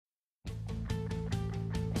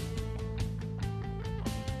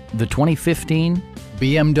The 2015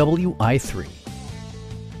 BMW i3.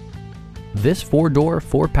 This four-door,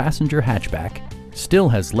 four-passenger hatchback still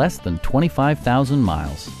has less than 25,000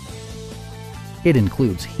 miles. It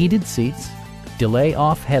includes heated seats,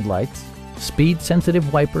 delay-off headlights,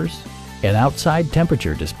 speed-sensitive wipers, an outside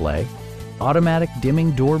temperature display, automatic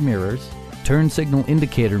dimming door mirrors, turn signal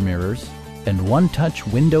indicator mirrors, and one-touch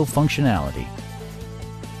window functionality.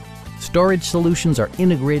 Storage solutions are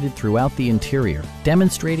integrated throughout the interior,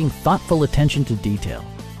 demonstrating thoughtful attention to detail.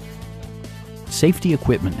 Safety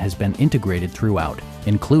equipment has been integrated throughout,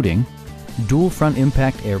 including dual front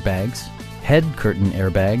impact airbags, head curtain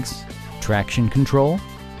airbags, traction control,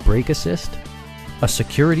 brake assist, a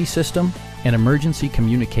security system, an emergency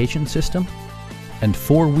communication system, and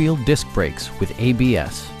four-wheel disc brakes with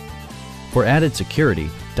ABS. For added security,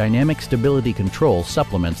 dynamic stability control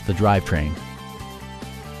supplements the drivetrain.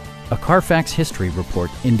 A Carfax history report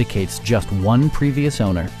indicates just one previous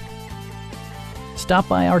owner. Stop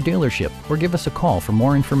by our dealership or give us a call for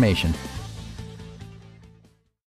more information.